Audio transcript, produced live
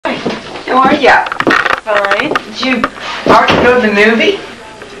How are ya? Fine. Did you already go to the movie?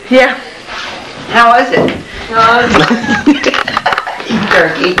 Yeah. How was it?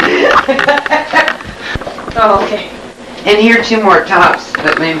 Turkey. Oh, okay. And here are 2 more tops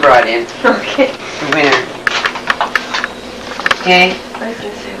that Lynn brought in. Okay. The winner. Okay? I was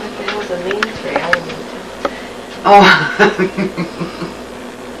going to say, what the hell's a lean tray? I didn't even tell. Oh.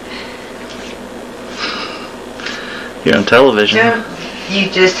 You're on television. No, you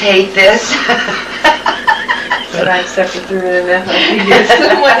just hate this. But I suffered through it enough. I figured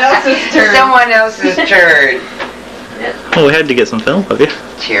someone else's turn. Someone else's turn. Well, we had to get some film of you.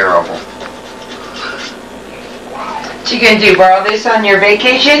 Terrible. What you gonna do, borrow this on your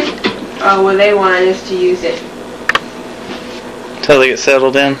vacation? Oh, well, they wanted us to use it. Until they get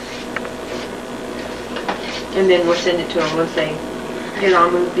settled in. And then we'll send it to them once they get all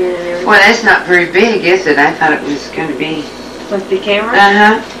moved in and everything. Well, that's not very big, is it? I thought it was gonna be... With the camera?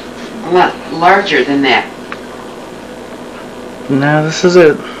 Uh-huh. A lot larger than that. No, this is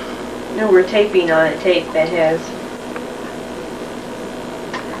it. No, we're taping on a tape that has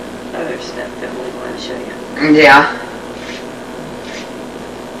other stuff that we want to show you. Yeah.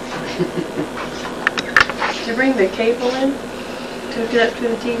 Did you bring the cable in? To hook it up to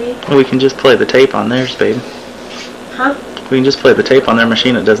the TV? Well, we can just play the tape on theirs, baby. Huh? We can just play the tape on their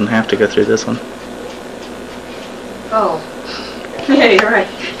machine. It doesn't have to go through this one. Oh. Yeah, you're right.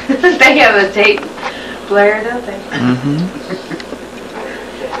 They have a tape player, don't they? Mm-hmm.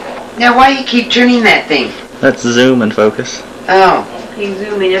 Now, why do you keep turning that thing? That's zoom and focus. Oh. He's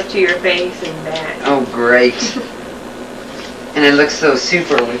zooming up to your face and back. Oh, great. And it looks so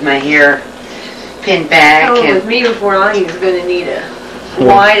super with my hair pinned back. Oh, and with me before long, he's going to need a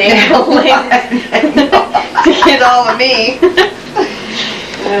wide angle lens to get all of me.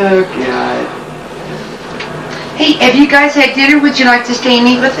 Oh, God. Hey, have you guys had dinner? Would you like to stay and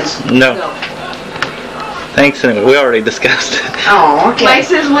eat with us? No. Thanks anyway. We already discussed it. Oh, okay. Mike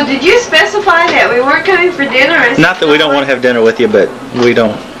says, well, did you specify that we weren't coming for dinner? I said, Not that we don't want to have dinner with you, but we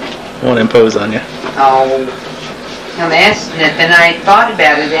don't want to impose on you. Oh. Now that's nothing. I thought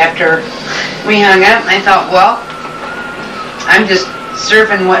about it after we hung up, and I thought, well, I'm just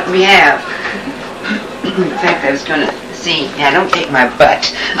serving what we have. In fact, I was going to see. Now, don't take my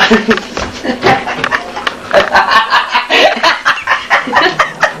butt.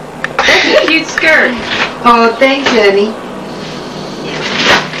 That's a cute skirt. Oh, thanks, honey.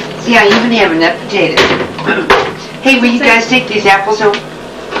 See, I even have enough potatoes. Hey, will you guys take these apples home?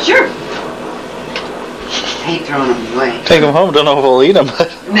 Sure. I hate throwing them away. Take them home. Don't know if we'll eat them,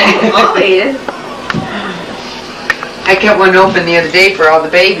 but... I'll eat it. I cut one open the other day for all the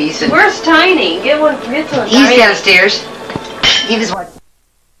babies. And where's Tiny? Get one. Get some. he's Tiny. downstairs. He was watching.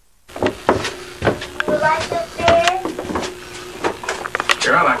 You like the bear?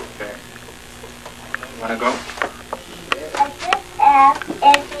 Sure, I like the bear. Wanna go? I just asked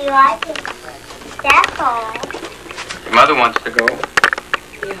if you like it. That's all. Your mother wants to go.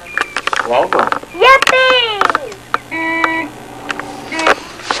 Well, I'll go. Yippee!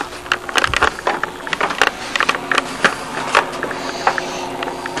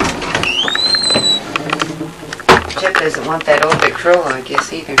 Jeff doesn't want that old Victrola, I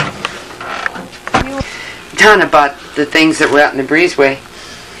guess, either. Donna bought the things that were out in the breezeway.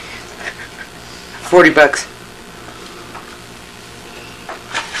 $40.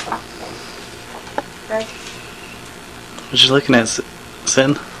 What you looking at,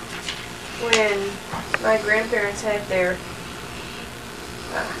 Sin? When my grandparents had their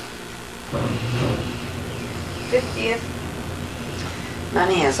 50th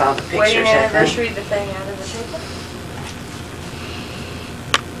Mommy has all the wedding pictures, I think. anniversary, the thing out of the paper.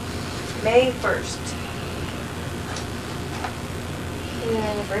 May 1st. The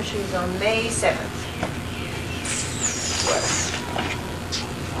anniversary is on May 7th.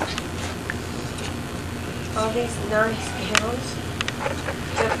 All these nice gowns. Is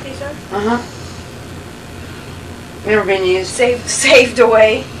that what these are? Uh-huh. Never been used. Saved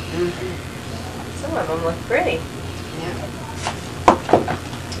away. Mm-hmm. Some of them look pretty. Yeah.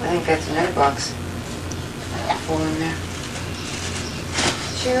 I think that's another box. Four in there.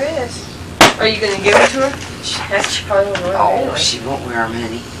 Sure is. Are you going to give it to her? She probably won't wear it Oh, anyway. she won't wear them,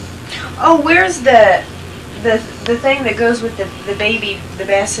 honey. Oh, where's the thing that goes with the baby, the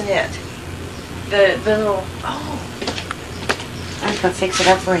bassinet? The little, oh. I'm going to fix it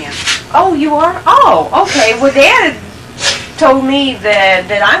up for you. Oh, you are? Oh, okay. Well, Dad told me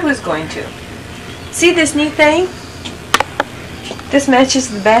that I was going to. See this neat thing? This matches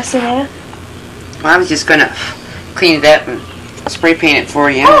the bassinet. Well, I was just going to clean it up and spray paint it for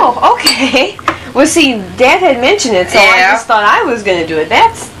you. Oh, okay. Well, see, Dad had mentioned it, so I Yeah. just thought I was going to do it.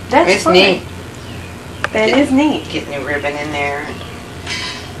 That's That's It's fine. neat. That is neat. Get new ribbon in there.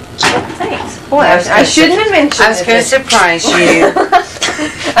 Thanks. Boy, I was I gonna shouldn't have mentioned I was going to surprise you.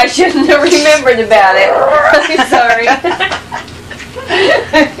 I shouldn't have remembered about it. I'm sorry.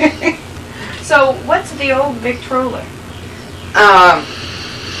 So, what's the old Victrola?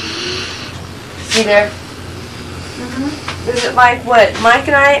 See there? Is it like what Mike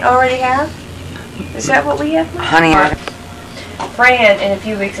and I already have? Is that what we have? Honey, Fran in a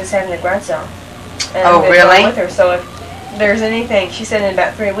few weeks is having a garage sale. And Oh, I'm gonna really? go with her, so if there's anything, she said in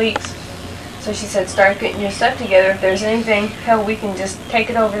about 3 weeks. So she said, start getting your stuff together. If there's anything, hell, we can just take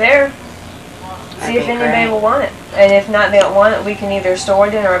it over there. See if be anybody great. will want it. And if not, they don't want it, we can either store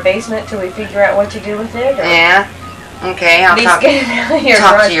it in our basement till we figure out what to do with it. Or Yeah. Okay, at I'll least talk, get it out of your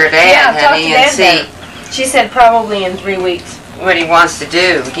talk garage. to your dad, Yeah, talk honey, to and Dad see about it. She said probably in 3 weeks. what he wants to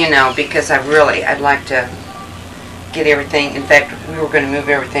do, because I'd like to get everything. In fact, we were going to move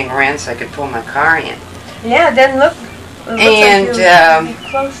everything around so I could pull my car in. Yeah, it doesn't look. It looks And, like you're pretty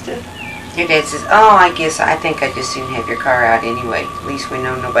close to. Your dad says, I think I just soon have your car out anyway. At least we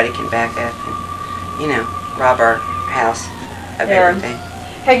know nobody can back up and, rob our house of Yeah. everything.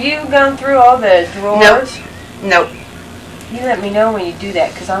 Have you gone through all the drawers? Nope. You let me know when you do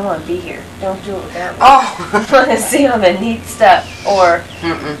that, because I want to be here. Don't do it without me. Oh. I want to see all the neat stuff or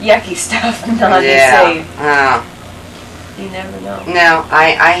Mm-mm. yucky stuff not be Yeah. saved. Oh. You never know. No,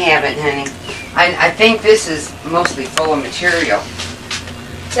 I haven't, honey. I think this is mostly full of material.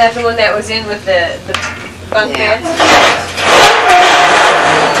 Is that the one that was in with the bunk Yeah. beds?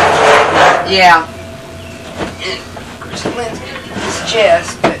 Yeah. And of course, Lynn's got this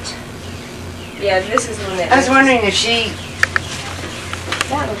chest, but Yeah, this is the one that. I was wondering if she.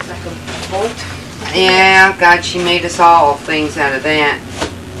 That looks like a bolt. Yeah, God, she made us all things out of that.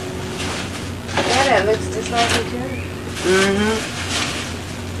 Yeah, that looks just like it too. Mm-hmm.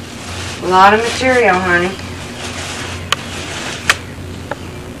 A lot of material, honey.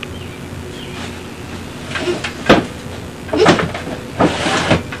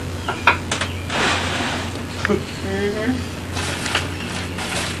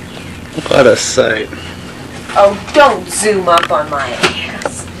 What a sight. Oh, don't zoom up on my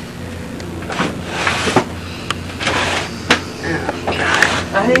ass. Oh,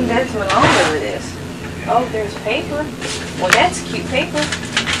 God. I think that's what all of it is. Oh, there's paper. Well, that's cute paper.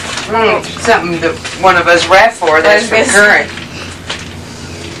 Something that one of us wrapped for, that's for I was gonna current.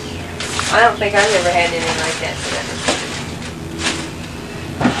 I don't think I've ever had anything like that. So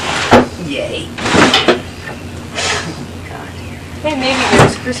Yay. hey, maybe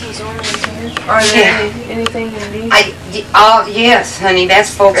there's Christmas ornaments in here. Are there anything in these? Yes, honey,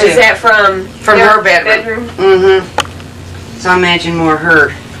 that's full Or too. is that from From their her bedroom. bedroom? Mm-hmm. So I imagine more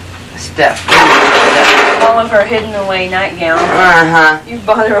her stuff. All of her hidden away nightgown. Uh-huh. You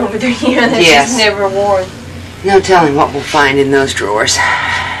bought her over there here that Yes. she's never worn. No telling what we'll find in those drawers.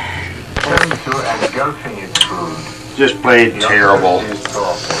 Just plain terrible.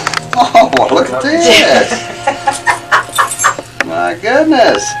 Oh, look at this! My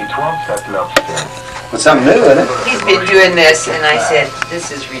goodness! What's something new, isn't it? He's been doing this, and I said,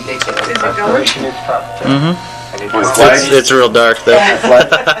 this is ridiculous. Is it going? Mm-hmm. With It's real dark though.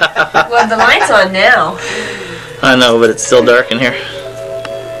 Well, the light's on now. I know, but it's still dark in here.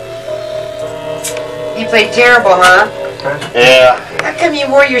 You played terrible, huh? Yeah. How come you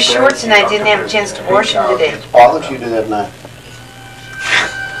wore your shorts and I didn't have a chance to wash them today? I'll let you do that now.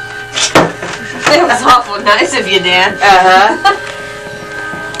 That was awful nice of you, Dan. Uh-huh.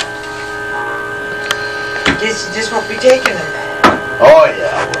 Guess you just won't be taking them. Oh,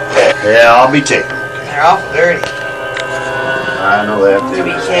 yeah. Yeah, I'll be taking them. They're awful dirty I know that to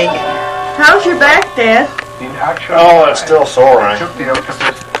be too. taken. How's your back, Dad? Oh, it's still sore, It right? took the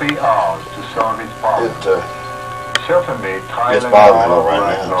octopus 3 hours to solve its problem. It, Certainly, trial It's and bothering me error right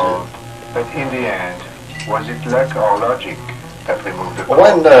were now, involved, but in the end, was it luck or logic that removed the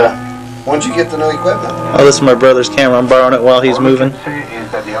well, problem? when'd you get the new equipment? Oh, this is my brother's camera. I'm borrowing it while he's All we moving. can say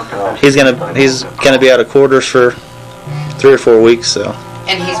is that the octopus He's gonna be out of quarters for 3 or 4 weeks, so.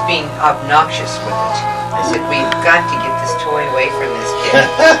 And he's being obnoxious with it. I said, we've got to get this toy away from this kid.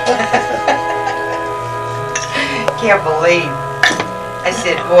 Can't believe. I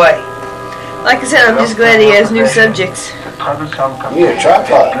said, boy. Like I said, I'm just glad he has new subjects. the troublesome You need a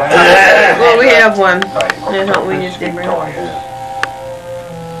tripod. Well, we have one. by I thought we just did bring it. Victorious.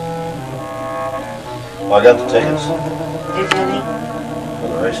 Well, I got the tickets Did you? for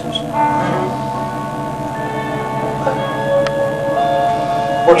the races.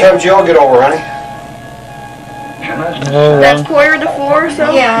 What time did y'all get over, honey? Oh, That's 3:45 or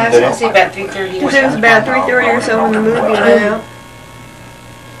so? Yeah, I was going to say about 3:30. Because it was about 3:30 or so when the movie went out.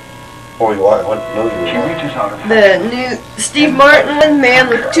 Oh, you what movie She was that? reaches out a The new Steve Martin one, Man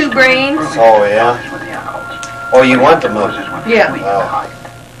with Two Brains. Oh, yeah? with the animals. Oh, you want the movie? Yeah. Wow.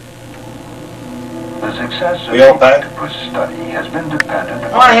 The success of We all the back? octopus study has been dependent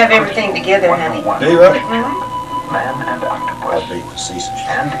Oh, I have everything together, honey. Do you really? Man and octopus. I'd be facetious.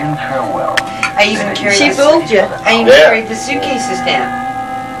 And in farewell. I even carried She the, fooled you. I even Yeah. carried the suitcases down.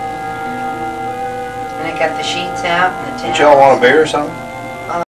 And I got the sheets out and the Did towels. y'all want a beer or something?